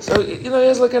 So he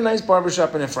has a nice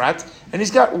barbershop in Efrat, and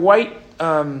he's got white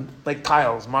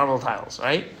tiles, marble tiles,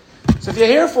 right? So if your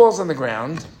hair falls on the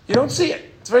ground, you don't see it.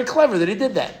 It's very clever that he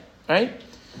did that, right?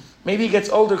 Maybe he gets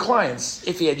older clients.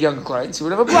 If he had younger clients, he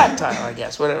would have a black tile, I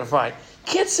guess, whatever, fine.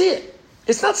 Can't see it.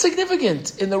 It's not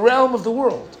significant in the realm of the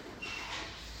world.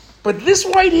 But this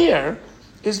white hair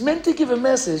is meant to give a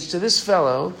message to this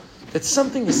fellow that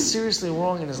something is seriously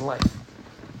wrong in his life.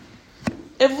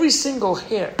 Every single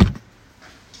hair,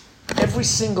 every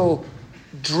single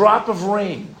drop of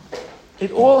rain,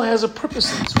 it all has a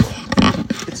purpose in this world.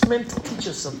 It's meant to teach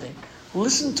us something.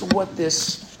 Listen to what the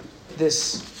Sefer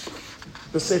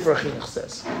HaChinuch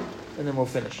says, and then we'll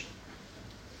finish.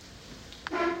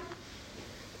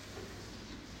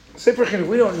 Sefer HaChinuch,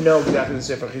 we don't know exactly what the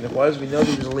Sefer HaChinuch was. We know that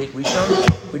he was a late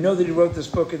Rishon. We know that he wrote this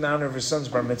book in honor of his son's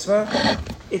bar mitzvah.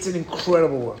 It's an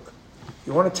incredible work.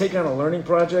 You want to take on a learning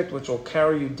project which will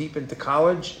carry you deep into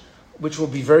college, which will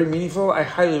be very meaningful, I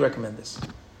highly recommend this.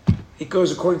 It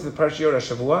goes according to the Parashat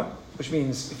Shavua, which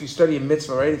means if you study a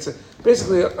mitzvah, right, it's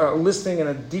basically a listing and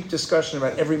a deep discussion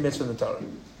about every mitzvah in the Torah,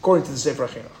 according to the Sefer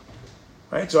HaChinuch.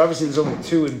 Right? So obviously there's only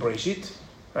 2 in Bereshit,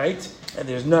 right? And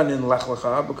there's none in Lech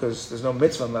Lecha, because there's no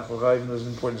mitzvah in Lech Lecha, even though it's an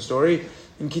important story.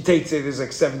 In Kitei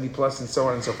there's 70 plus, and so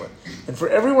on and so forth. And for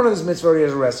every one of these mitzvah, he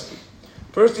has a recipe.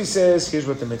 First he says, here's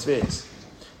what the mitzvah is.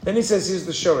 Then he says, here's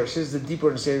the shoresh, here's the deeper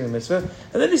understanding of the mitzvah.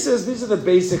 And then he says, these are the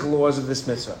basic laws of this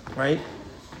mitzvah, right?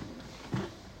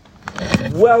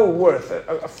 Well worth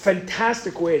a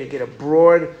fantastic way to get a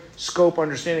broad scope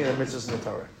understanding of the mitzvahs in the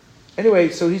Torah. Anyway,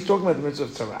 so he's talking about the mitzvah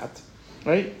of Tzaraat,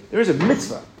 right? There is a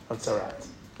mitzvah of Tzaraat.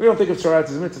 We don't think of Tzaraat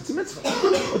as a mitzvah. It's a mitzvah.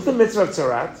 What's the mitzvah of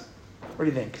Tzaraat? What do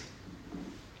you think?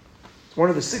 one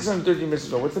of the 613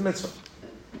 mitzvahs. What's the mitzvah?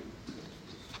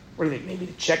 What do you think? Maybe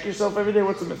to check yourself every day?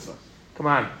 What's the mitzvah? Come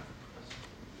on.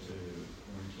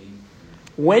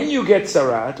 When you get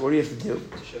tzaraat, what do you have to do?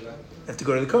 You have to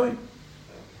go to the Kohen.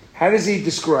 How does he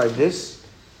describe this?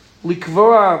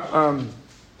 Likvoa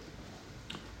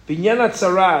binyana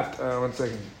tzaraat. One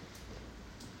second.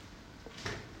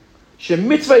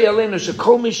 Shemitzvah yalenu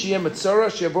shekol mi sheyeh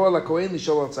Metzora sheyavo al hakohen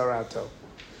lishol al tzaraato.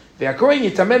 Ve'hakohen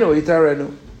yitamenu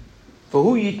yitarenu.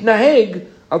 V'hu yitnaheg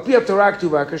al pi haTorah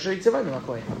k'tuva kasher yitzavanu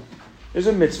hakohen. There's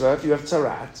a mitzvah if you have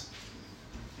tzaraat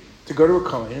to go to a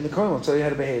Kohen, and the Kohen will tell you how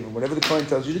to behave, and whatever the Kohen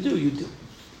tells you to do, you do.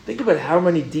 Think about how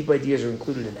many deep ideas are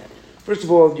included in that. First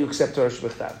of all, you accept Torah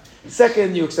Shebechtav.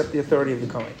 Second, you accept the authority of the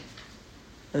Kohen.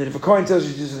 And then if a Kohen tells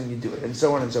you to do something, you do it, and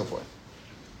so on and so forth.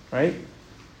 Right?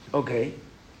 Okay.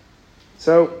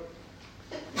 So,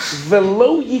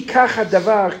 V'lo yikach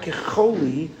hadavar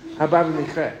kecholi habav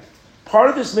mikra. Part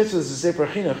of this mitzvah, as a Sefer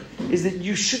Chinuch, is that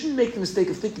you shouldn't make the mistake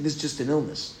of thinking this is just an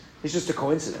illness. It's just a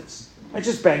coincidence. I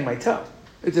just banged my toe.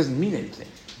 It doesn't mean anything.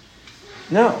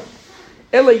 No.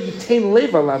 Ela yitain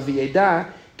lev alav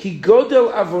v'yeda ki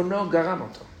godel avono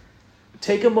garamoto.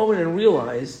 Take a moment and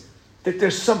realize that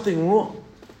there's something wrong.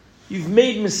 You've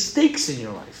made mistakes in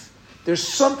your life. There's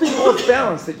something off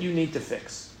balance that you need to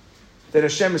fix, that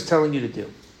Hashem is telling you to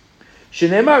do.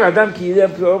 Shenemar adam ki yideh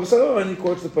b'saro, and he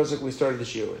quotes the pasuk we started the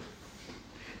shir with.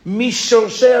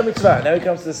 Mishorshei mitzvah. Now he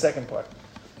comes to the second part.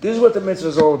 This is what the mitzvah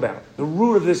is all about. The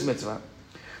root of this mitzvah.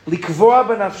 Likvoa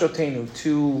b'nafshotenu,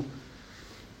 to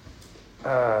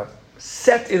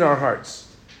set in our hearts.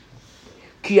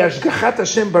 Ki hashgachat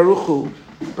Hashem baruch hu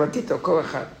pratit al kol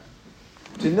echad.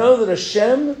 To know that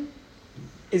Hashem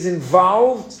is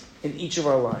involved in each of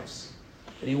our lives.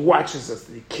 That He watches us,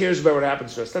 that He cares about what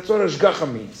happens to us. That's what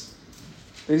hashgacha means.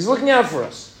 That He's looking out for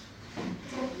us.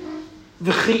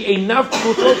 V'chi einav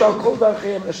prutot al kol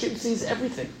darcheihem. Hashem sees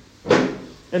everything.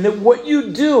 And that what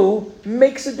you do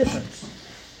makes a difference.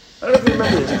 I don't know if you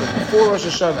remember this, but before Rosh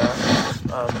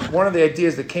Hashanah, one of the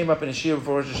ideas that came up in a shir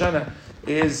before Rosh Hashanah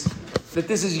is that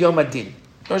this is Yom Adin.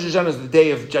 Rosh Hashanah is the day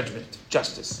of judgment,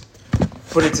 justice.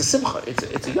 But it's a simcha,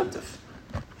 it's a yom tov.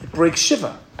 It breaks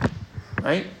Shiva,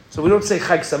 right? So we don't say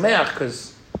Chag Sameach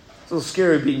because it's a little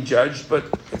scary being judged, but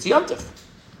it's a yom tov.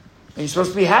 And you're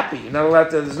supposed to be happy. You're not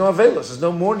allowed to, there's no avelos, there's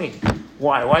no mourning.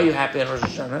 Why? Why are you happy on Rosh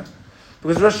Hashanah?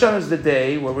 Because Rosh Hashanah is the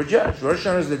day where we're judged. Rosh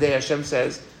Hashanah is the day Hashem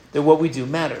says that what we do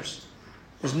matters.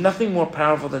 There's nothing more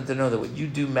powerful than to know that what you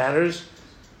do matters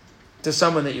to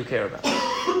someone that you care about.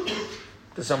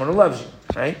 To someone who loves you,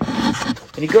 right?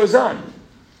 And he goes on.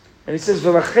 And he says,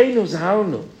 V'lacheinu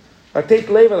z'harnu, v'teit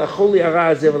lev al hacholi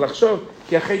hara hazeh v'lachshov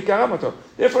ki achet karamato.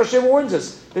 Therefore Hashem warns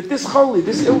us that this holy,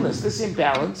 this illness, this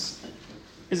imbalance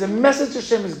is a message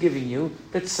Hashem is giving you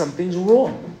that something's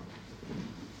wrong.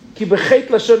 Ki b'chet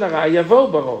lashon hara yavo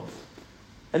barov.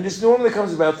 And this normally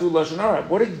comes about through lashon hara.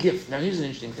 What a gift. Now here's an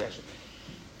interesting question.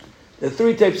 There are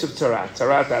three types of tzaraat.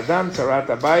 Tzaraat adam, tzaraat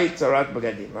abayit, tzaraat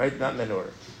bagadim, right? Not in that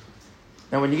order.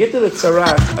 Now when you get to the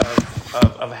tzaraat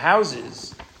of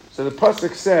houses, so the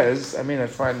pasuk says, I may not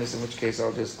find this, in which case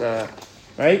I'll just,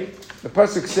 right? The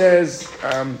pasuk says,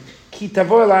 ki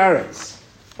tavo el haaretz.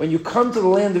 When you come to the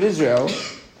land of Israel,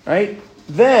 right?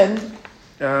 Then,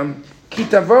 ki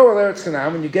tavo el Eretz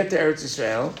Canaan, when you get to Eretz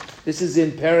Israel, this is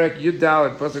in Perek Yud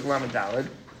Daled, pasuk Lamed Daled.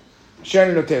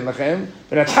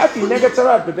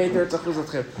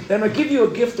 Then I'll give you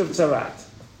a gift of tzaraat.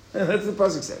 That's what the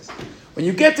pasuk says. When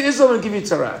you get to Israel, I'll give you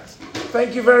tzaraat.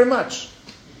 Thank you very much.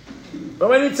 But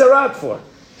what do I need tzaraat for?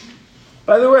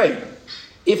 By the way,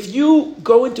 if you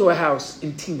go into a house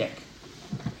in Teaneck,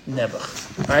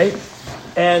 Nebuch, right?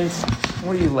 And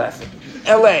what are you laughing?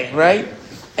 LA, right?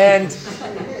 And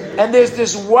there's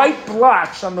this white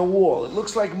blotch on the wall. It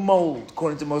looks like mold,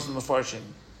 according to most of the Mefarshim.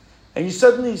 And you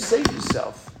suddenly say to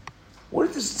yourself, what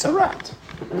is this tzaraat?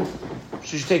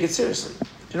 Should you take it seriously? Do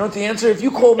you know what the answer? If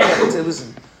you call me up and say,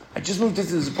 listen, I just moved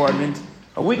into this apartment.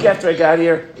 A week after I got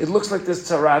here, it looks like this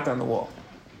tzaraat on the wall.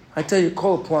 I tell you,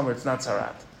 call a plumber, it's not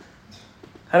tzaraat.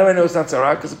 How do I know it's not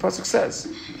tzaraat? Because the pasuk says,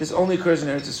 this only occurs in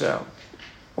Eretz Yisrael.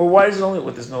 Well, why is it only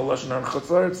with this no lashon hara chutz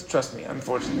la'aretz? Trust me,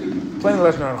 unfortunately. Plenty of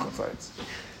lashon hara chutz la'aretz.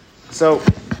 So,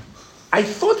 I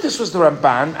thought this was the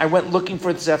Ramban. I went looking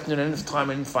for it this afternoon, and at the time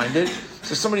I didn't find it.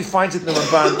 So if somebody finds it in the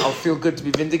Ramban, I'll feel good to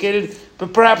be vindicated.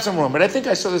 But perhaps I'm wrong. But I think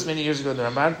I saw this many years ago in the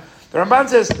Ramban. The Ramban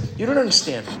says, you don't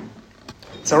understand.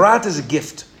 Tzaraat is a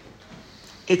gift.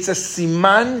 It's a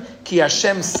siman ki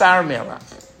Hashem sar me'alav.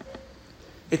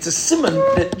 It's a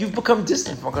siman that you've become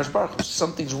distant from HaKadosh Baruch Hu.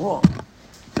 Something's wrong.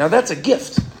 Now that's a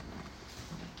gift.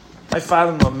 My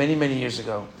father-in-law, many, many years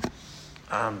ago,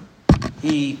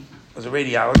 he was a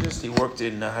radiologist. He worked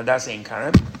in Hadassah in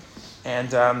Karim.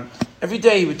 And every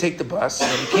day he would take the bus.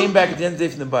 And when he came back at the end of the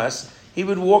day from the bus, he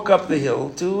would walk up the hill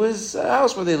to his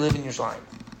house where they live in Yerushalayim.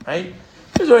 Right?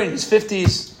 He was already in his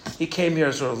 50s. He came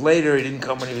here sort of later. He didn't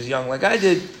come when he was young like I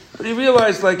did. But he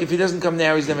realized, like, if he doesn't come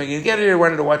now, he's never going to get here. He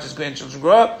wanted to watch his grandchildren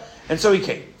grow up. And so he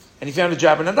came. And he found a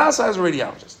job in Hadassah as a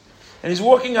radiologist. And he's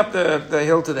walking up the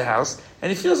hill to the house,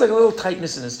 and he feels like a little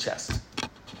tightness in his chest.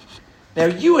 Now,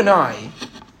 you and I,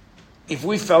 if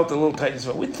we felt a little tightness,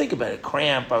 we'd think about it.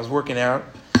 Cramp, I was working out.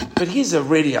 But he's a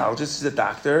radiologist, he's a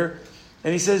doctor.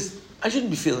 And he says, I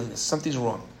shouldn't be feeling this. Something's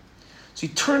wrong. So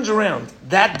he turns around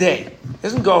that day. He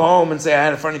doesn't go home and say, I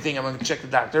had a funny thing, I'm going to check the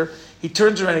doctor. He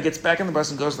turns around and gets back on the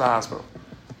bus and goes to the hospital.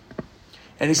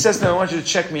 And he says to them, I want you to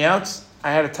check me out.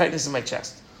 I had a tightness in my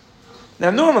chest. Now,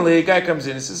 normally, a guy comes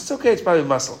in and says, it's okay, it's probably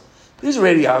muscle. But he's a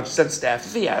radiologist on staff.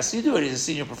 If he asks, you do it. He's a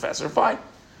senior professor. Fine.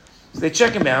 So they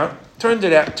check him out. Turned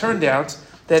out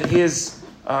that his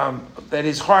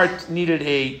heart needed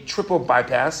a triple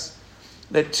bypass.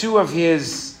 That two of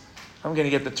his, I'm going to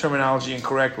get the terminology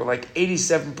incorrect, were like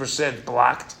 87%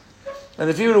 blocked. And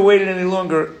if he would have waited any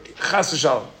longer, chas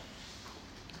v'shalom.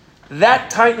 That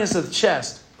tightness of the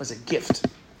chest was a gift.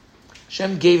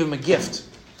 Hashem gave him a gift.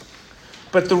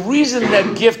 But the reason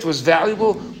that gift was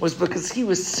valuable was because he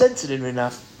was sensitive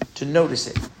enough to notice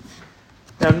it.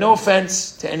 Now, no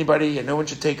offense to anybody, and no one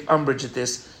should take umbrage at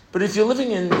this, but if you're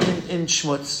living in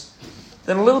schmutz,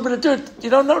 then a little bit of dirt, you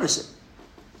don't notice it.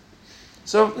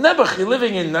 So, Nebuch, you're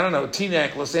living in,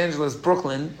 Teaneck, Los Angeles,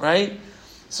 Brooklyn, right?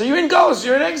 So you're in Golos,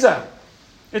 you're in exile.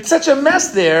 It's such a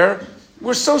mess there.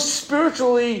 We're so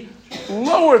spiritually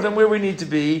lower than where we need to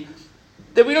be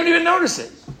that we don't even notice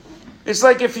it. It's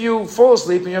like if you fall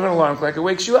asleep and you have an alarm clock, it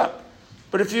wakes you up.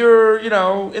 But if you're,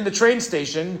 in the train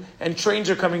station and trains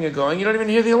are coming and going, you don't even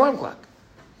hear the alarm clock.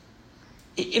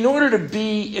 In order to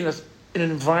be in an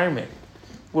environment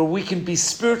where we can be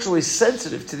spiritually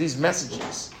sensitive to these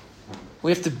messages,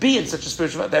 we have to be in such a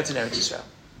spiritual environment. That's in Eretz Yisrael.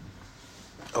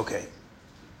 Okay.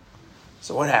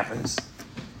 So what happens?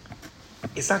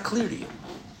 It's not clear to you.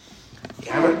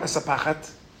 You have a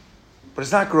sapachat, but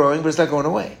it's not growing, but it's not going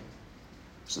away.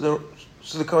 So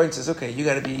the Kohen says, okay, you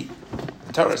got to be,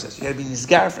 the Torah says, you got to be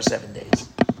nizgar for 7 days.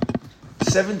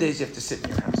 7 days you have to sit in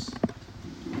your house.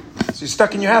 So you're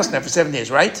stuck in your house now for 7 days,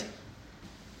 right?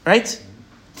 Right?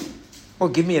 Well,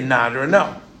 give me a nod or a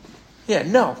no. Yeah,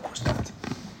 no, of course not.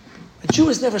 A Jew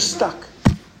is never stuck.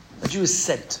 A Jew is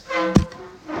sent.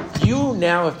 You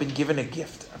now have been given a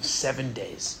gift of 7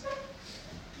 days.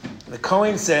 The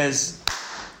Kohen says,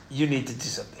 you need to do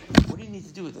something. What do you need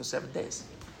to do with those 7 days?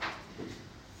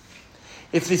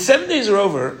 If the 7 days are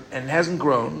over and it hasn't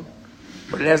grown,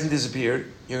 but it hasn't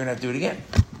disappeared, you're going to have to do it again.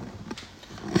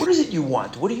 What is it you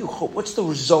want? What do you hope? What's the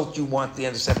result you want at the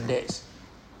end of 7 days?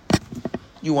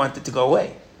 You want it to go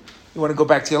away. You want to go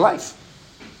back to your life.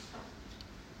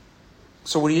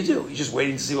 So what do? You're just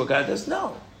waiting to see what God does?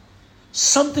 No.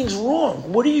 Something's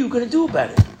wrong. What are you going to do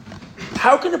about it?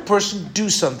 How can a person do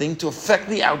something to affect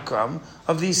the outcome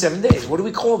of these 7 days? What do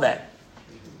we call that?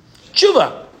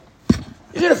 Tshuva.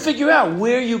 You got to figure out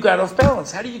where you got off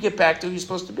balance. How do you get back to who you're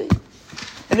supposed to be?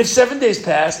 And if 7 days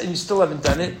pass and you still haven't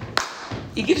done it,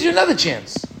 he gives you another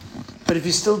chance. But if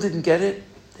you still didn't get it,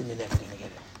 then you're never going to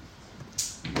get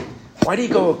it. Why do you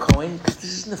go a Kohen? Because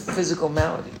this isn't a physical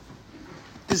malady.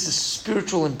 This is a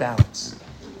spiritual imbalance.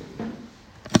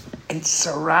 And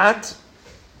Tzaraat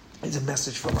is a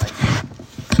message for life.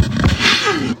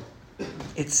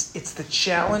 It's the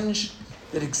challenge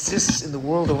that exists in the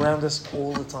world around us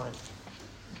all the time.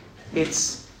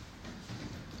 It's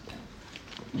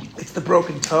the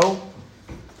broken toe.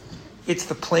 It's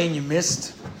the plane you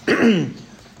missed.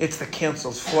 It's the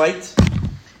canceled flight.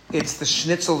 It's the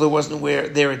schnitzel that wasn't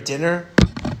there at dinner.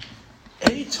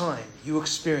 Anytime you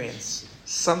experience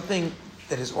something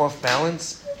that is off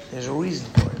balance, there's a reason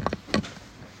for it.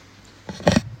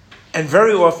 And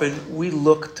very often we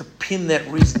look to pin that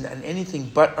reason on anything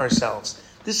but ourselves.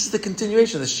 This is the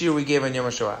continuation of the shiur we gave on Yom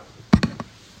HaShoah.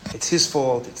 It's his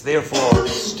fault, it's their fault,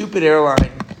 stupid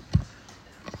airline.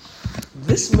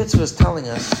 This mitzvah is telling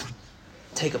us,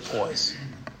 take a pause.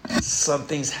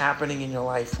 Something's happening in your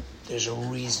life. There's a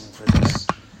reason for this.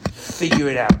 Figure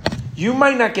it out. You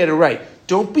might not get it right.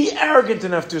 Don't be arrogant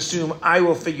enough to assume I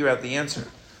will figure out the answer.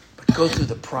 But go through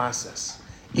the process.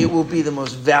 It will be the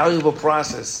most valuable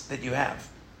process that you have.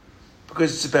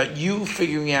 Because it's about you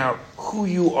figuring out who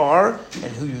you are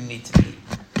and who you need to be.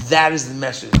 That is the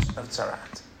message of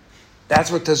Tzaraat.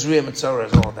 That's what Tazria Metzora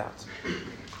is all about.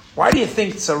 Why do you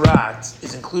think Tzaraat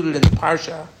is included in the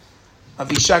Parsha of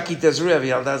Ishaki Tazria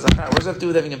v'Yalda Zachar? What does that have to do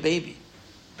with having a baby?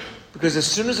 Because as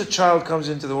soon as a child comes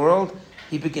into the world,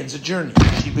 he begins a journey.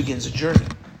 She begins a journey.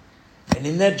 And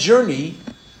in that journey,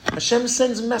 Hashem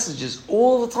sends messages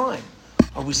all the time.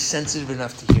 Are we sensitive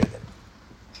enough to hear them?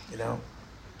 You know?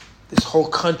 This whole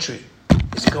country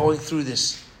is going through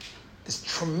this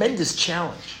tremendous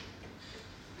challenge.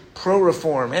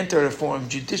 Pro-reform, anti-reform,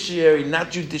 judiciary, not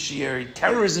judiciary,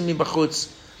 terrorism in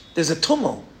Bachutz. There's a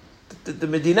tumult. The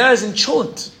Medina is in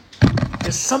chunt.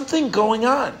 There's something going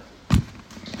on.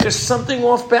 There's something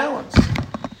off balance.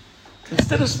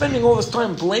 Instead of spending all this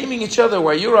time blaming each other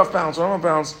why you're off balance or I'm off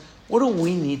balance, what do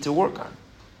we need to work on?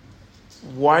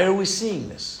 Why are we seeing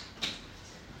this?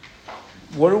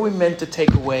 What are we meant to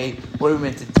take away? What are we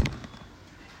meant to do?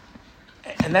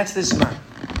 And that's this man.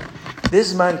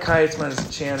 This man, Kayetzman, is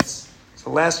a chance. It's the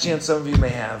last chance some of you may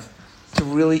have to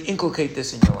really inculcate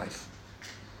this in your life.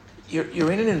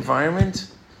 You're in an environment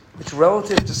which,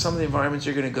 relative to some of the environments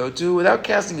you're going to go to, without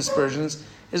casting aspersions,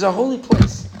 is a holy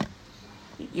place.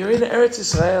 You're in Eretz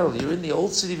Israel. You're in the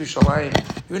old city of Yerushalayim.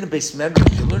 You're in a Beis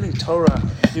Medrash. You're learning Torah.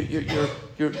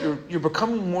 You're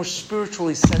becoming more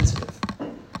spiritually sensitive.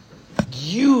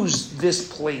 Use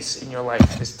this place in your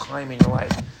life, this time in your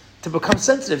life, to become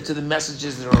sensitive to the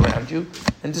messages that are around you,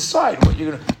 and decide what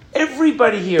you're going to.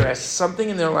 Everybody here has something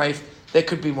in their life that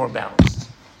could be more balanced.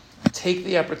 Take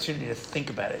the opportunity to think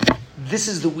about it. This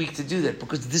is the week to do that,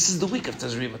 because this is the week of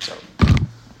Tazria Metzora.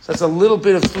 So that's a little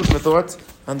bit of food for thought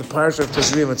on the Parashat of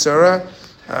Tazria Metzora.